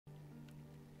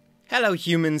Hello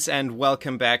humans and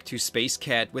welcome back to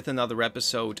SpaceCat with another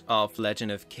episode of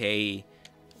Legend of K.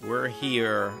 We're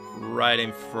here right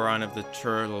in front of the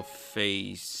turtle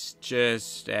face,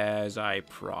 just as I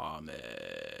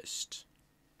promised.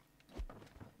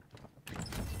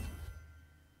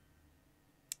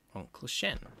 Uncle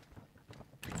Shen.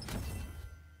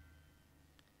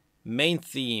 Main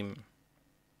theme.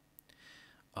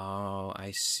 Oh,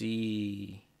 I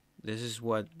see. This is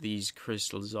what these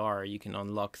crystals are. You can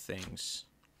unlock things.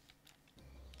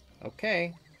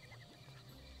 Okay.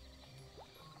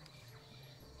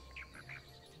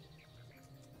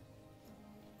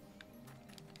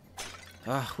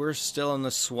 We're still in the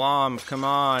swamp. Come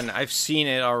on. I've seen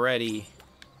it already.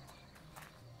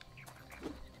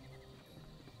 I'm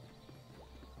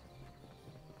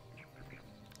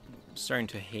starting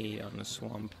to hate on the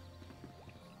swamp.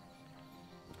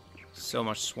 So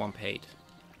much swamp hate.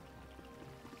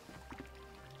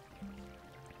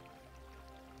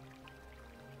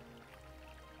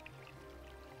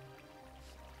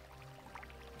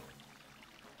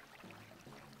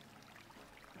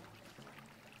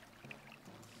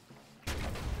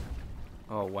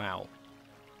 Oh, wow.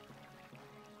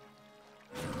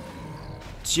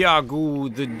 Jia-gu,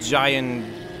 the giant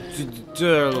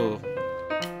turtle.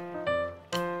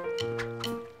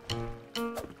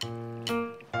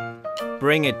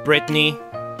 Bring it, Brittany.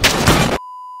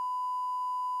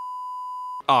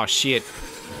 Oh, shit.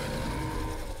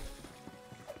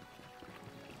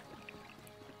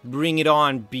 Bring it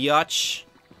on, biatch.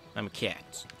 I'm a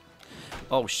cat.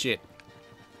 Oh, shit.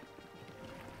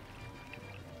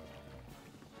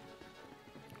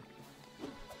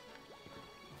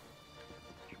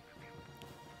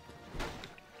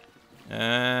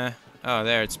 Oh,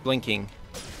 there, it's blinking.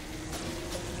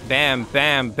 Bam,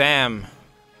 bam, bam.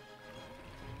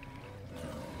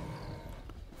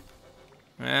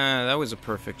 That was a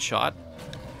perfect shot.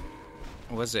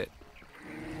 Was it?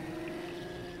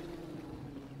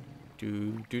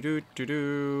 Do.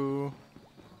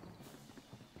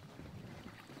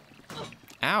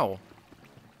 Ow.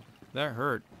 That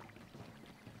hurt.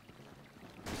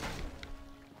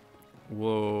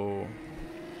 Whoa.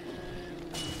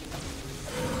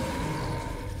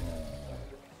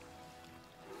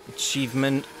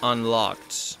 Achievement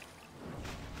unlocked.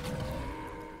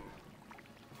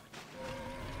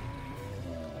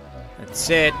 That's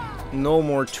it. No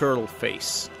more turtle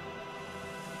face.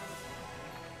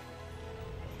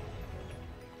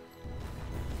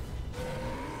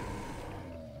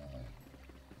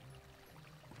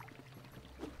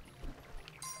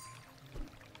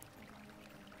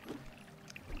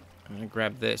 I'm gonna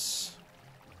grab this.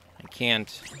 I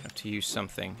can't. I have to use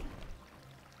something.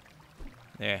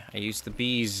 There, I used the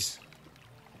bees.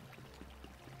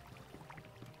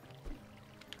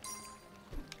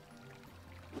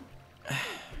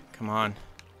 Come on.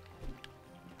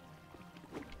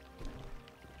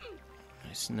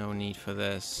 There's no need for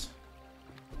this.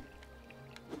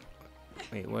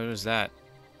 Wait, what was that?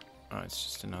 Oh, it's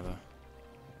just another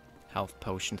health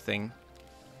potion thing.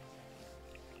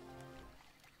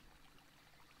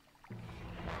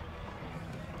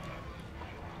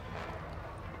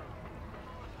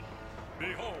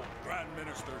 Behold, Grand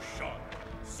Minister Shun,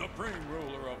 Supreme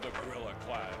Ruler of the Gorilla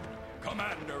Clan,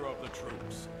 Commander of the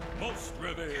troops, most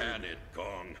revered... Can it,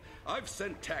 Gong? I've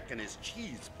sent Tak and his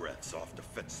cheese breaths off to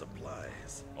fetch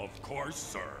supplies. Of course,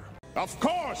 sir. Of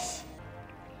course!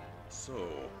 So,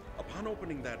 upon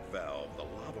opening that valve, the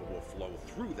lava will flow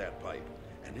through that pipe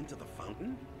and into the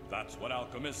fountain? That's what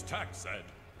Alchemist Tak said.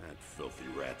 That filthy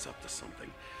rat's up to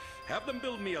something. Have them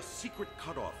build me a secret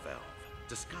cutoff valve.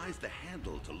 Disguise the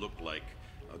handle to look like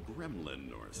a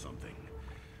gremlin or something.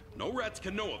 No rats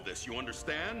can know of this, you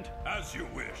understand? As you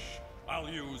wish. I'll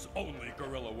use only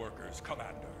guerrilla workers,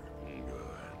 Commander.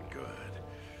 Good.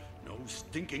 No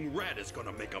stinking rat is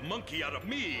gonna make a monkey out of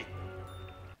me!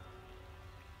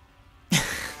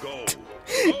 Go!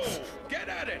 Get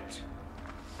at it!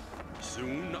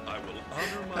 Soon I will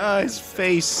honor my His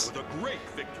face. with a great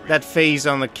victory. That face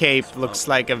on the cape looks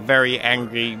like a very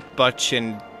angry butch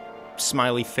and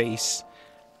smiley face.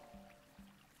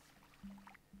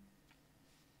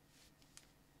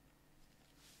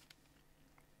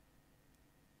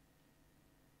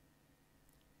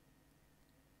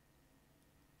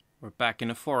 We're back in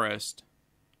the forest.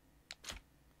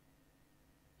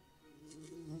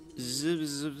 Zip,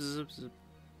 zip, zip, zip.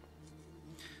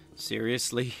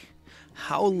 Seriously?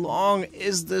 How long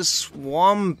is this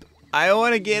swamp? I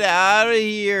want to get out of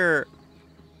here.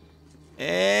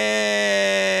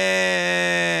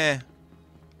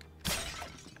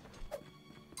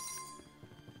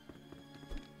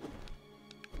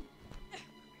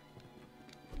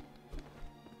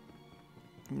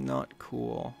 Not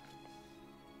cool.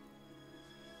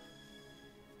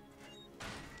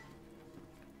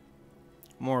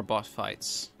 More boss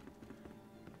fights.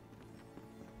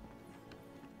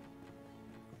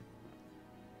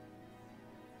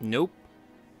 Nope.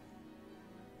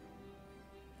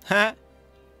 Ha!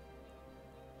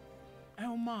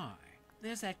 Oh my,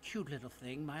 there's that cute little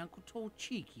thing my Uncle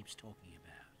Torchy keeps talking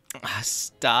about. Ah,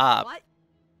 stop. What?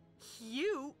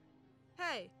 Cute?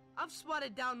 Hey, I've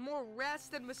swatted down more rats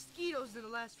than mosquitoes in the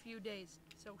last few days.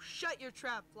 So shut your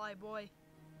trap, flyboy.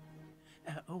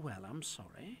 Oh well, I'm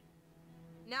sorry.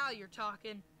 Now you're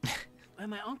talking.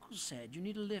 My uncle said you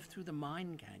need to lift through the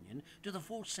mine canyon to the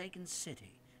Forsaken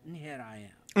City, and here I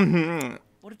am.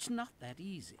 But it's not that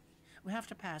easy. We have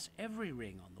to pass every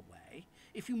ring on the way.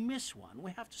 If you miss one,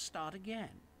 we have to start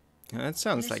again. That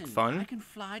sounds like fun. I can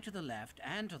fly to the left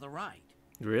and to the right.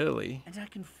 Really? And I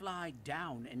can fly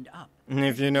down and up.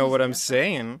 If you know what I'm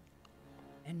saying.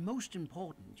 And most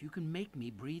important, you can make me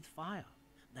breathe fire.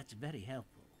 That's very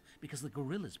helpful, because the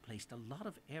gorillas placed a lot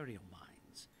of aerial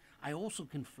mines. I also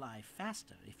can fly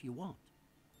faster if you want.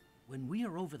 When we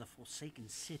are over the Forsaken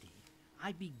City,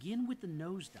 I begin with the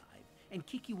nosedive and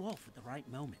kick you off at the right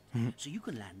moment, so you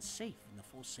can land safe in the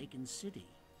Forsaken City.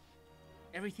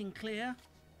 Everything clear?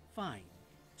 Fine.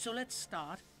 So let's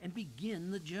start and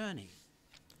begin the journey.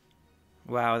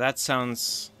 Wow, that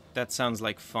sounds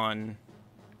like fun.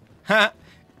 Ha!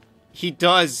 He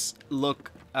does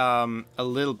look a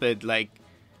little bit like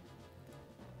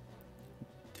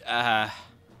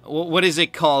what is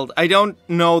it called? I don't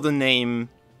know the name,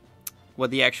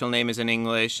 what the actual name is in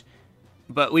English,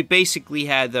 but we basically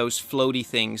had those floaty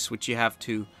things which you have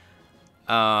to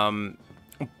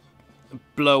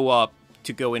blow up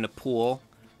to go in a pool.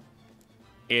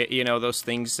 You know, those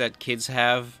things that kids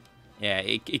have? Yeah,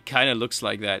 it kind of looks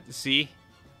like that. See?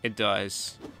 It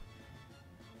does.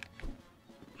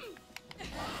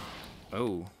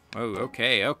 Oh,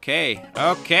 okay.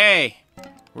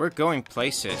 We're going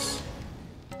places.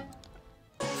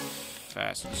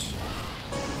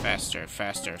 Faster.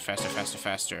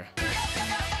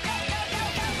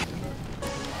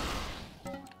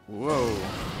 Whoa.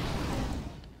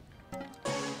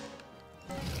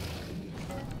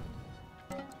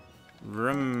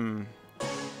 Vroom.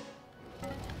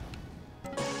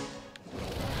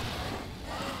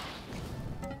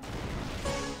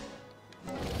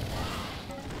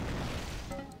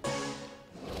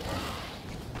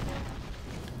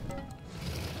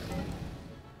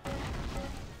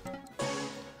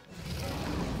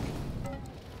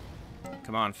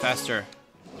 Come on, faster.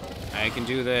 I can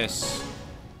do this.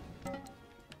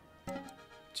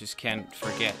 Just can't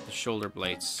forget the shoulder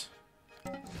blades.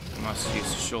 Must use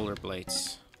the shoulder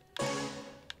blades.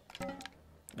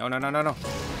 No.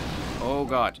 Oh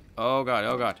god. Oh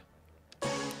god.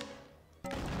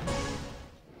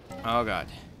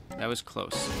 That was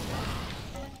close.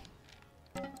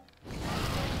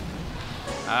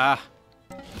 Ah.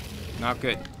 Not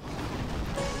good.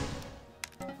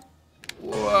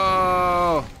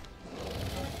 Whoa.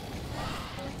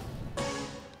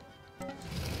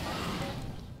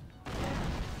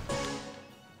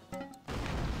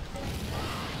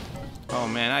 Oh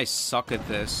man, I suck at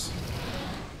this.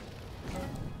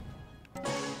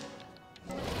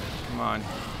 Come on.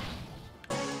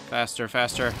 Faster.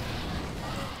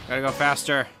 Gotta go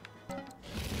faster.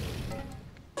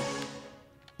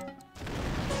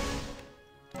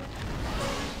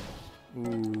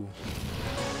 Ooh.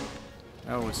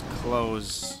 That was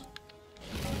close.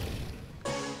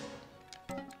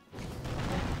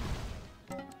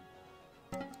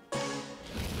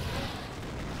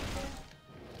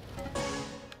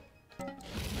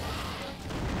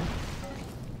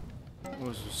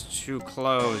 This was too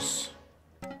close.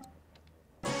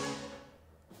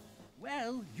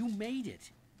 Well, you made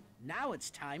it. Now it's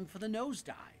time for the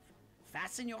nosedive.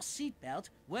 Fasten your seatbelt.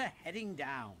 We're heading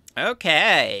down.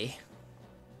 Okay.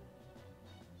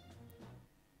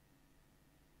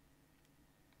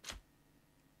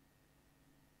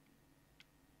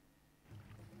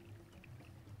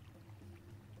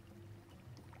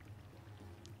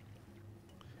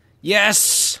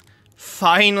 Yes!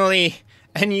 Finally!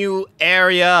 A new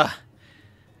area!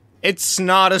 It's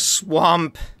not a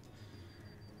swamp!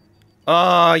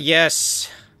 Oh, yes!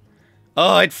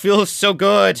 Oh, it feels so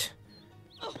good!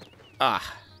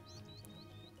 Ah.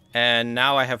 And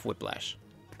now I have whiplash.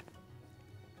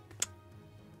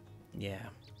 Yeah.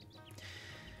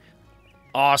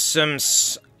 Awesome!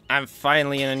 I'm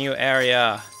finally in a new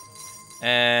area.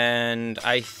 And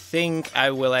I think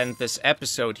I will end this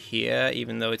episode here,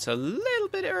 even though it's a little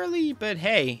bit early, but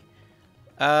hey.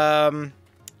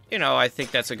 you know, I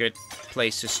think that's a good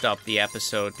place to stop the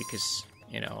episode because,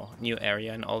 you know, new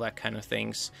area and all that kind of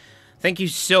things. Thank you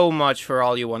so much for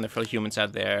all you wonderful humans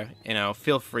out there. You know,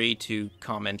 feel free to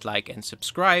comment, like, and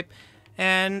subscribe.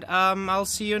 And I'll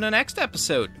see you in the next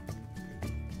episode.